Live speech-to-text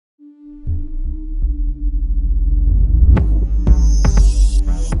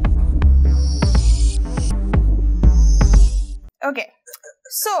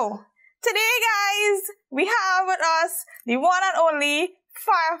So, today guys, we have with us the one and only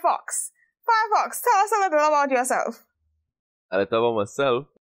Firefox. Firefox, tell us a little about yourself. A little about myself.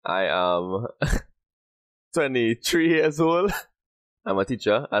 I am 23 years old. I'm a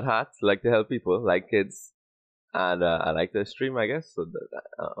teacher at heart. Like to help people, like kids. And I like to stream, I guess, so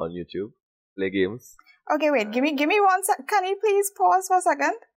on YouTube. Play games. Okay, wait, give me 1 sec. Can you please pause for a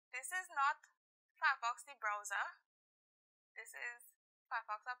second? This is not Firefox the browser. This is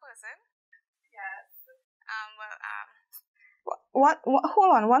Firefox a person. Yes. What?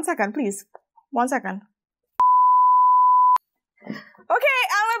 Hold on, 1 second, please. 1 second. Okay,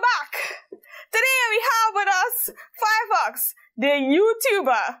 and we're back. Today we have with us Firefox, the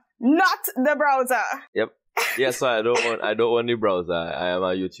YouTuber, not the browser. Yep. Yes, so I don't own the browser. I am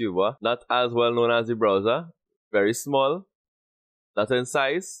a YouTuber, not as well known as the browser. Very small, not in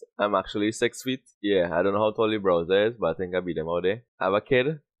size. I'm actually 6 feet. Yeah, I don't know how tall the browser is, but I think I beat them out there. I have a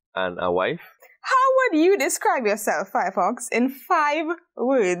kid and a wife. How would you describe yourself, Firefox, in 5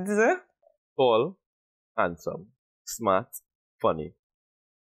 words? Tall, handsome, smart, funny.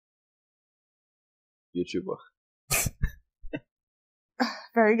 YouTuber.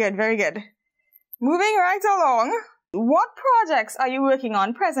 Very good, very good. Moving right along, what projects are you working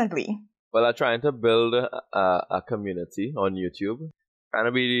on presently? Well, I'm trying to build a community on YouTube. Trying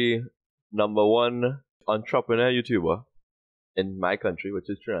to be the #1 entrepreneur YouTuber in my country, which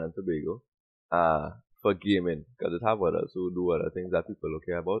is Trinidad and Tobago, for gaming. Because it have others who do other things that people don't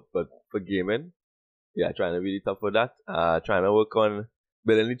care about. But for gaming, yeah, trying to be the top for that. Trying to work on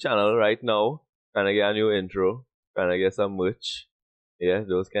building the channel right now. Trying to get a new intro. Trying to get some merch. Yeah,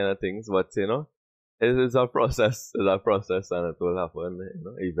 those kind of things. But, you know, it's a process. It's a process and it will happen, you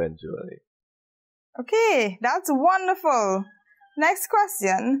know, eventually. Okay, that's wonderful. Next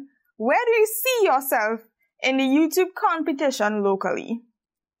question. Where do you see yourself in the YouTube competition locally?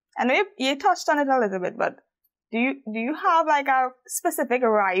 I know you touched on it a little bit, but do you have like a specific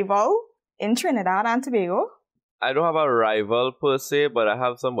rival in Trinidad and Tobago? I don't have a rival per se, but I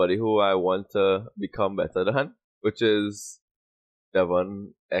have somebody who I want to become better than, which is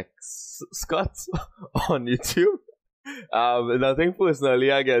Devon X Scott on YouTube. Nothing personally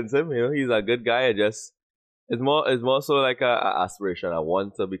against him, you know, he's a good guy. It's more so like a aspiration. I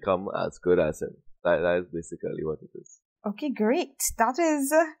want to become as good as him. That is basically what it is. Okay, great. That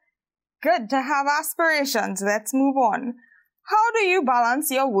is good to have aspirations. Let's move on. How do you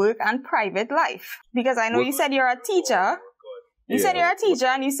balance your work and private life? Because I know you said you're a teacher. You said you're a teacher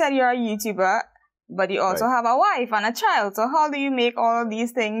and you said you're a YouTuber, but you also have a wife and a child. So how do you make all of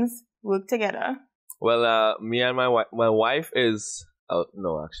these things work together? Well, me and my wife is...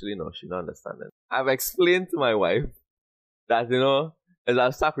 no, she don't understand it. I've explained to my wife that, you know, it's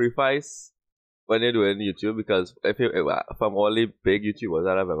a sacrifice when you're doing YouTube, because from all the big YouTubers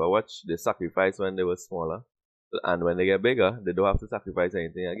that I've ever watched, they sacrifice when they were smaller. And when they get bigger, they don't have to sacrifice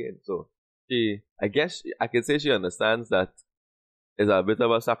anything again. So I guess I can say she understands that it's a bit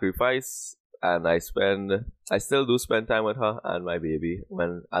of a sacrifice, and I still do spend time with her and my baby,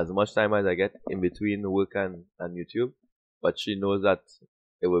 as much time as I get in between work and YouTube. But she knows that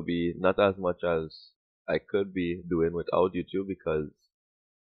it will be not as much as I could be doing without YouTube, because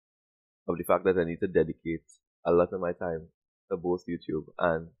of the fact that I need to dedicate a lot of my time to both YouTube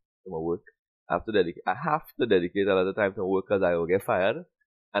and to my work. I have to dedicate a lot of time to work because I will get fired,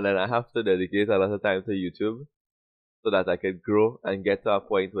 and then I have to dedicate a lot of time to YouTube so that I can grow and get to a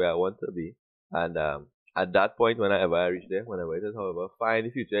point where I want to be. And at that point, whenever I reach there, whenever it is, however far in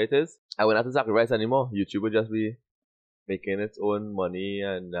the future it is, I won't have to sacrifice anymore. YouTube will just be making its own money,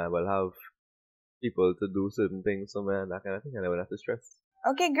 and I will have people to do certain things somewhere and that kind of thing, and I won't have to stress.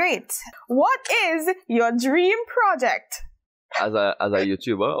 Okay, great. What is your dream project? As a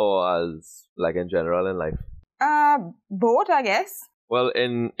YouTuber, or as like in general in life? Both, I guess. Well,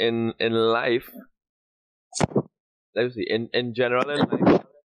 in life, let me see. In general in life,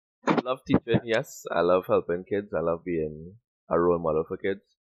 I love teaching. Yes, I love helping kids. I love being a role model for kids.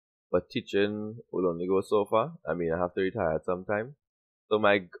 But teaching will only go so far. I mean, I have to retire at some time. So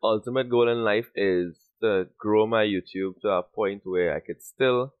my ultimate goal in life is to grow my YouTube to a point where I could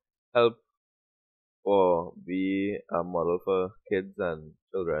still help or be a model for kids and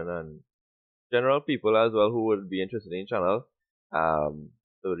children and general people as well who would be interested in the channel,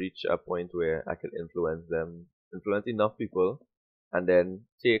 to reach a point where I could influence enough people, and then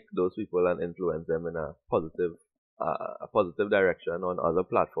take those people and influence them in a positive direction on other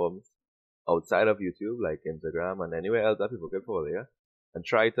platforms outside of YouTube, like Instagram and anywhere else that people can follow, yeah? And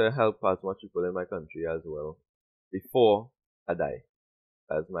try to help as much people in my country as well before I die.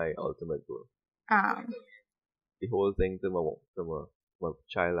 That's my ultimate goal. The whole thing to my my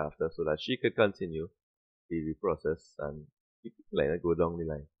child after, so that she could continue the process and keep go down the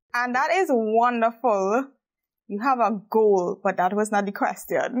line. And that is wonderful. You have a goal, but that was not the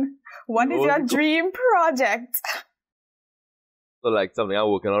question. What is your dream project? So like something I'm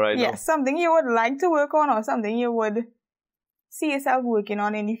working on right now? Yes, something you would like to work on, or something you would see yourself working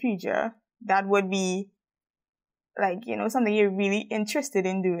on in the future that would be like, something you're really interested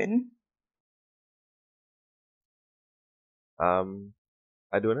in doing. I'm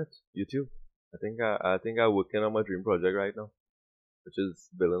doing it. YouTube. I think I'm working on my dream project right now, which is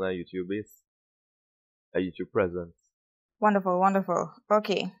building a YouTube base, a YouTube presence. Wonderful, wonderful.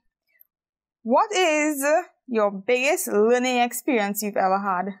 Okay. What is your biggest learning experience you've ever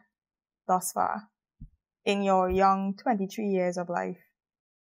had thus far in your young 23 years of life?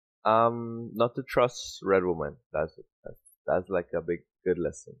 Not to trust red women. That's like a good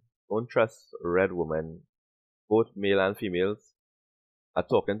lesson. Don't trust red women. Both male and females are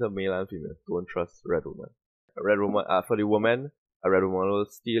talking to male and female. Don't trust red women. For the woman, a red woman will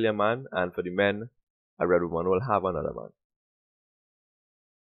steal your man, and for the men, a red woman will have another man.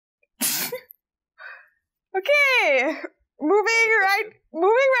 Okay, moving right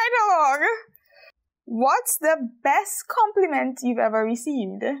along. What's the best compliment you've ever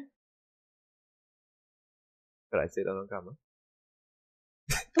received? Could I say that on camera?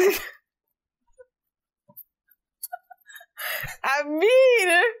 I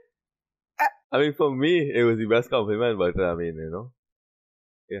mean, for me, it was the best compliment, but yeah.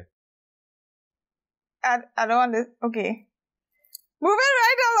 I don't want this. Okay. Moving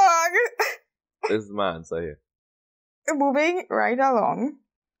right along. This is my answer here. Moving right along.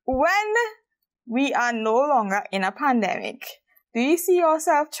 When we are no longer in a pandemic, do you see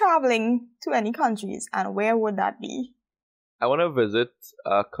yourself traveling to any countries, and where would that be? I want to visit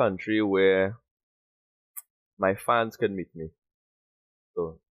a country where my fans can meet me.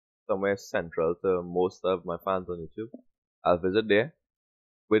 So, somewhere central to most of my fans on YouTube. I'll visit there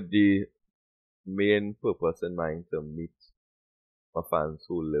with the main purpose in mind to meet my fans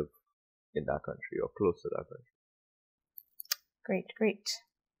who live in that country or close to that country. Great.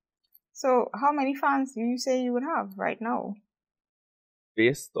 So, how many fans do you say you would have right now?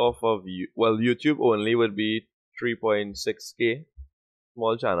 Based off of YouTube only would be 3.6K,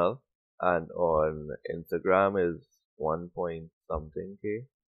 small channel, and on Instagram is 1-point-something K,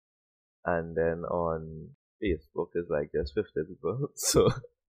 and then on Facebook is like there's 50 people, so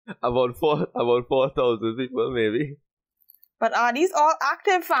about 4,000 people maybe. But are these all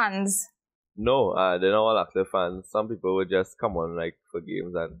active fans? No, they're not all active fans. Some people would just come on like for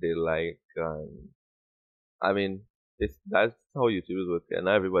games that they like, and I mean that's how YouTube is working.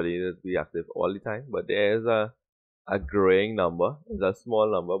 Not everybody needs to be active all the time, but there is a growing number. It's a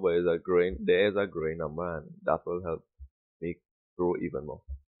small number, but there is a growing number, and that will help me grow even more.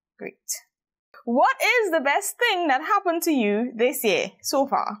 Great. What is the best thing that happened to you this year so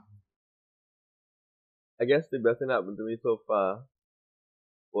far? I guess the best thing that happened to me so far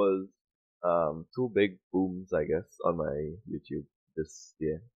was 2 big booms, I guess, on my YouTube this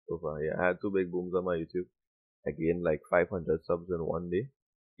year so far. Yeah, I had 2 big booms on my YouTube. I gained like 500 subs in one day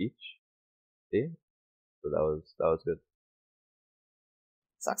each day. So that was good.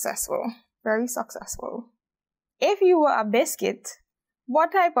 Successful. Very successful. If you were a biscuit,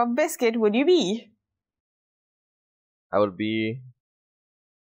 what type of biscuit would you be? I would be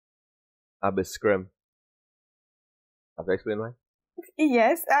a biscuit. Have I explained why?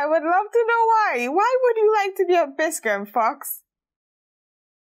 Yes, I would love to know why. Why would you like to be a biscuit, Fox?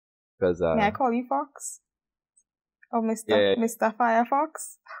 Because may I call you Fox? Or Mr.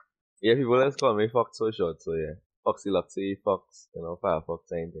 Firefox? Yeah, people just call me Fox so short, so yeah. Foxy Luxy, Fox,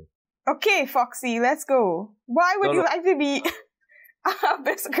 Firefox, anything. Okay, Foxy, let's go. Why would you like to be a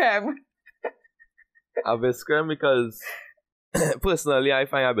biscuit? A biscuit because personally I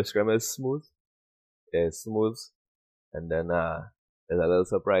find a biscuit is smooth. Yeah, it's smooth. And then there's a little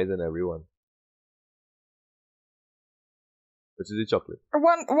surprise in everyone. Which is the chocolate.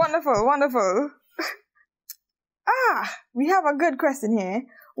 Wonderful. We have a good question here.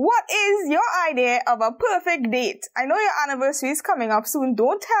 What is your idea of a perfect date? I know your anniversary is coming up soon.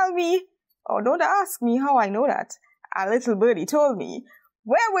 Don't tell me, or don't ask me how I know that. A little birdie told me.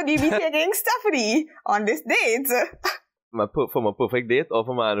 Where would you be taking Stephanie on this date? For my perfect date or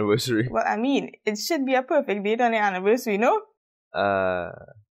for my anniversary? Well, I mean, it should be a perfect date on your anniversary, no?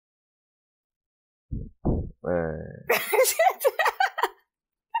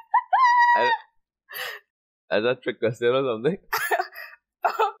 Is that trick question or something?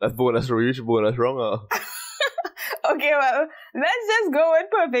 That's bonus wrong. Okay, well, let's just go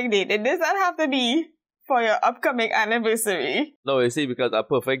with perfect date. It does not have to be for your upcoming anniversary? No, you see, because a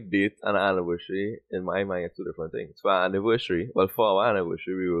perfect date and an anniversary, in my mind, are two different things. For our anniversary, for our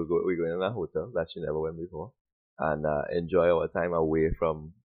anniversary, we're going in a hotel that she never went before and enjoy our time away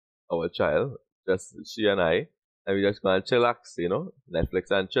from our child, just she and I. And we just gonna chillax, Netflix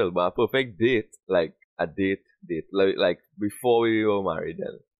and chill. But a perfect date, like a date, like before we were married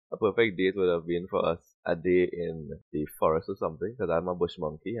then. A perfect date would have been for us a day in the forest or something, because I'm a bush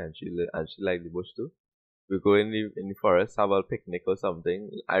monkey and she liked the bush too. We go in the forest, have a picnic or something.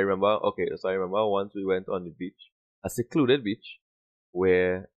 I remember once we went on the beach, a secluded beach,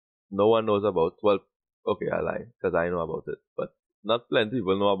 where no one knows about. Well, okay, I lie, because I know about it, but not plenty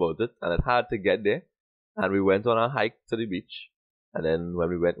people know about it, and it's hard to get there. And we went on a hike to the beach, and then when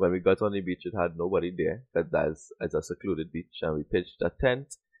we got on the beach, it had nobody there, because it's a secluded beach, and we pitched a tent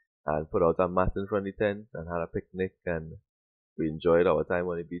and put out a mat in front of the tent and had a picnic, and we enjoyed our time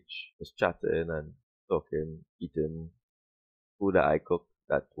on the beach, just chatting and talking, eating food that I cooked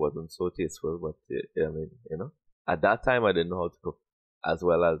that wasn't so tasteful, but at that time I didn't know how to cook as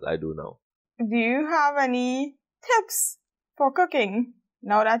well as I do now. Do you have any tips for cooking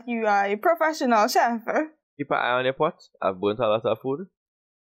now that you are a professional chef? Keep an eye on your pot. I've burnt a lot of food,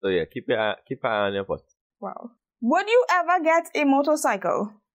 so yeah, keep an eye on your pot. Wow. Would you ever get a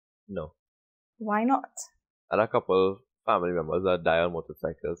motorcycle? No. Why not? I had a couple family members that die on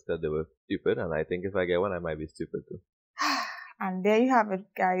motorcycles because they were stupid, and I think if I get one, I might be stupid too. And there you have it,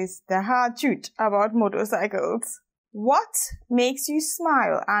 guys, the hard truth about motorcycles. What makes you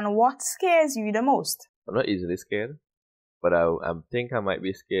smile and what scares you the most? I'm not easily scared, but I think I might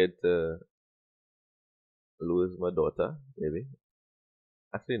be scared to lose my daughter, maybe.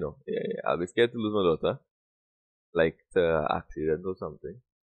 Actually, no. Yeah, I'll be scared to lose my daughter, like to accident or something.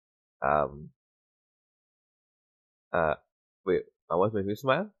 Wait, and what makes me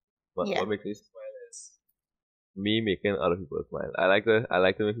smile? What makes me smile is me making other people smile. I like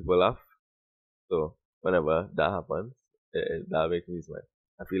to make people laugh. So whenever that happens, that makes me smile.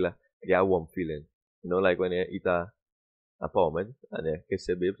 I feel like I get a warm feeling. Like when you eat a pomade and you kiss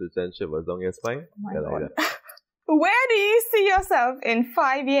your babe to send shivers down your spine. Like that. Where do you see yourself in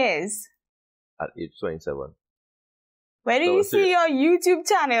 5 years? At age 27. Where do you see your YouTube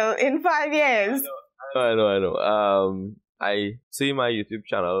channel in 5 years? I know. I see my YouTube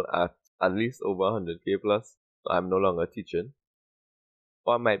channel at least over 100k plus. I'm no longer teaching.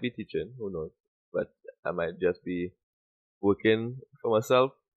 Or I might be teaching, who knows. But I might just be working for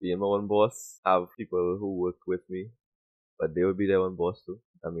myself, being my own boss, have people who work with me, but they will be their own boss too.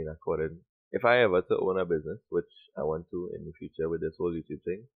 If I ever to own a business, which I want to in the future with this whole YouTube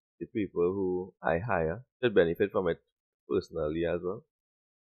thing, the people who I hire should benefit from it personally as well,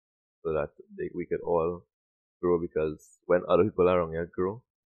 so that we could all grow, because when other people around you grow,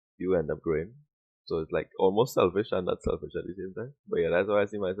 you end up growing. So it's like almost selfish and not selfish at the same time. But yeah, that's how I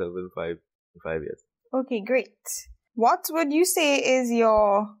see myself in 5 years. Okay, great. What would you say is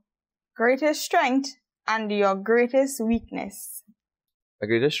your greatest strength and your greatest weakness? My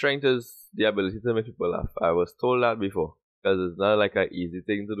greatest strength is the ability to make people laugh. I was told that before, because it's not like an easy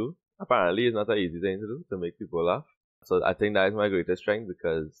thing to do. Apparently, it's not an easy thing to do, to make people laugh. So I think that is my greatest strength,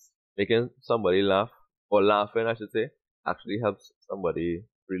 because making somebody laugh, or laughing I should say, actually helps somebody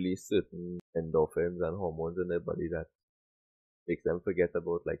release certain endorphins and hormones in their body that makes them forget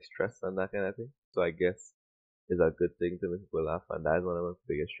about like stress and that kind of thing. So I guess it's a good thing to make people laugh, and that is one of my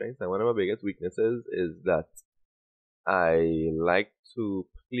biggest strengths. And one of my biggest weaknesses is that I like to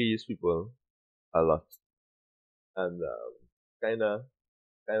please people a lot, and kind of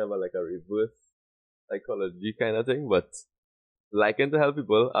like a reverse psychology kind of thing. But liking to help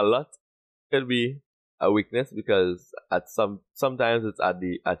people a lot could be a weakness, because sometimes it's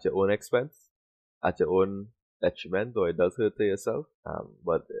at your own expense, at your own detriment, or it does hurt to yourself.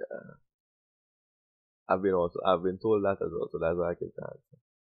 But I've been told that as well, so that's why I give the answer.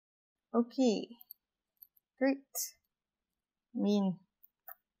 Okay, great. I mean,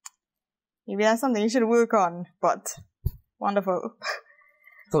 maybe that's something you should work on, but wonderful.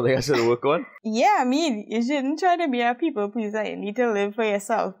 Something I should work on? Yeah, I mean, you shouldn't try to be a people pleaser. You need to live for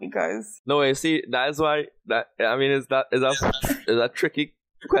yourself, because... No, you see, that's why, it's a tricky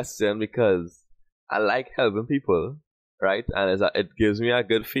question, because I like helping people, right? And it gives me a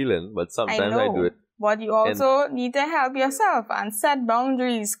good feeling, but sometimes I do it. But you also need to help yourself and set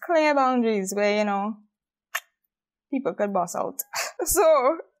boundaries, clear boundaries where, people could boss out.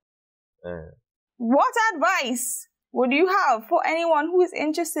 So, what advice would you have for anyone who is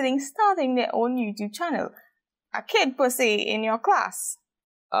interested in starting their own YouTube channel? A kid, per se, in your class?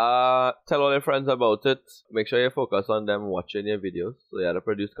 Tell all your friends about it. Make sure you focus on them watching your videos, so you have to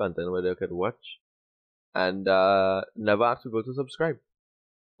produce content where they could watch. and never ask people to subscribe.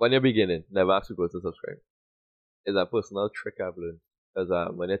 When you're beginning, never ask people to subscribe. It's a personal trick I've learned. Because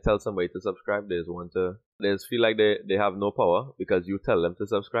when you tell somebody to subscribe, they just feel like they have no power because you tell them to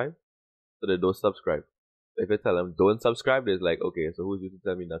subscribe, so they don't subscribe. If you tell them don't subscribe, they're like, okay, so who's you to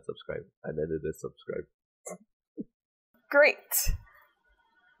tell me not subscribe? And then they just subscribe. Great.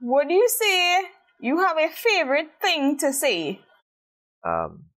 Would you say you have a favorite thing to say?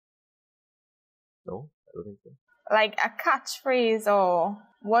 No, I don't think so. Like a catchphrase, or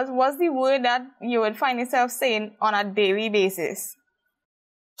what's the word that you would find yourself saying on a daily basis?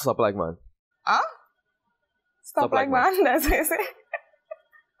 Stop like man. Huh? Stop like man, that's what you say.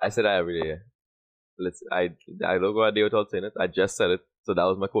 I say that every day, yeah. I don't go a day without saying it. I just said it, so that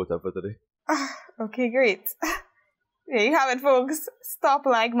was my quota for today. Okay, great. There you have it, folks. Stop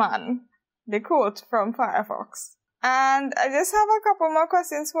like man. The quote from Firefox. And I just have a couple more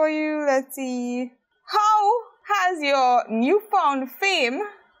questions for you. Let's see. How has your newfound fame,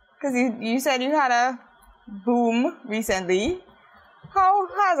 because you said you had a boom recently, how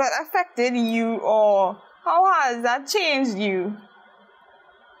has that affected you, or how has that changed you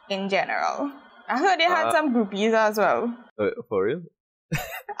in general? I heard you had some groupies as well. For real?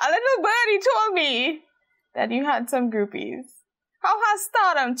 A little birdie told me that you had some groupies. How has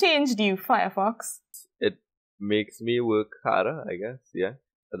stardom changed you, Firefox? It makes me work harder, I guess, yeah.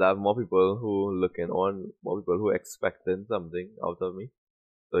 But I have more people who looking on, more people who expecting something out of me.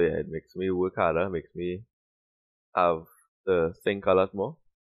 So yeah, it makes me work harder, makes me have to think a lot more,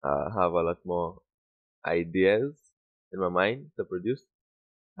 have a lot more ideas in my mind to produce.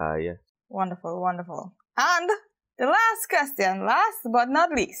 Yeah. Wonderful, wonderful. And the last question, last but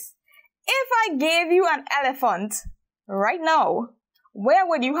not least. If I gave you an elephant right now, where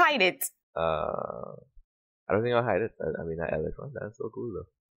would you hide it? I don't think I'll hide it. I mean, an elephant, that's so cool though.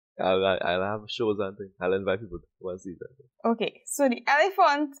 I'll have shows and things. I'll invite people to one season. Okay, so the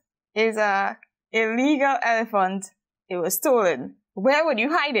elephant is a illegal elephant. It was stolen. Where would you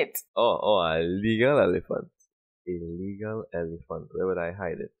hide it? Oh, a legal elephant. Illegal elephant. Where would I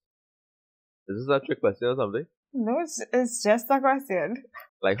hide it? Is this a trick question or something? No, it's just a question.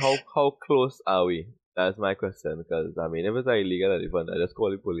 Like, how close are we? That's my question. Because, I mean, if it's an illegal elephant, I just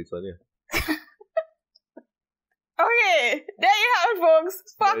call the police on you. Okay, there you have it, folks.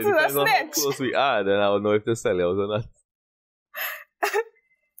 Fox is a snitch. How close we are, then I'll know if to sell it or not.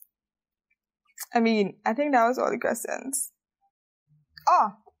 I mean, I think that was all the questions. Oh,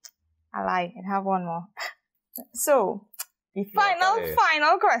 I lied. I have one more. So, the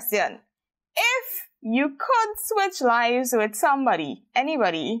final question. If you could switch lives with somebody,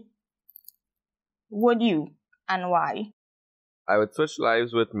 anybody, would you, and why? I would switch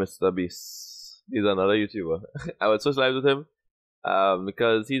lives with Mr. Beast. He's another YouTuber. I would switch lives with him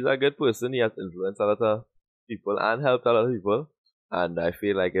because he's a good person. He has influenced a lot of people and helped a lot of people. And I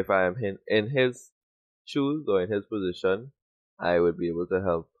feel like if I am in his shoes or in his position, I would be able to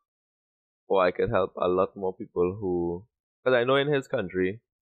help, or I could help a lot more people who, because I know in his country,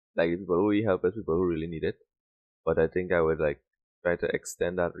 like the people who he helps is people who really need it. But I think I would like try to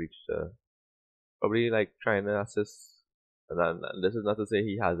extend that reach to probably like trying to assist. And this is not to say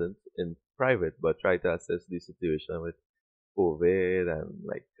he hasn't in private, but try to assess the situation with COVID and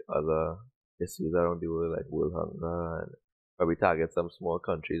like other issues around the world, like world hunger, and probably target some small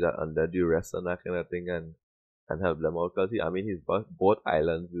countries that are under duress and that kind of thing, and help them out. Because he's bought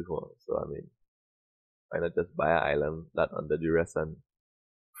islands before, so I mean, why not just buy an island that under duress and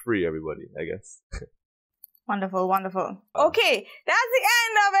free everybody, I guess. Wonderful, wonderful. Okay, that's the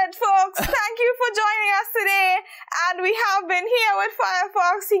end of it, folks. Thank you for joining us today. And we have been here with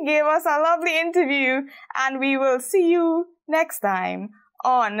Firefox. He gave us a lovely interview. And we will see you next time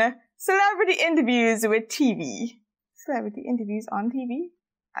on Celebrity Interviews with TV. Celebrity Interviews on TV?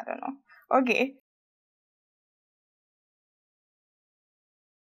 I don't know. Okay.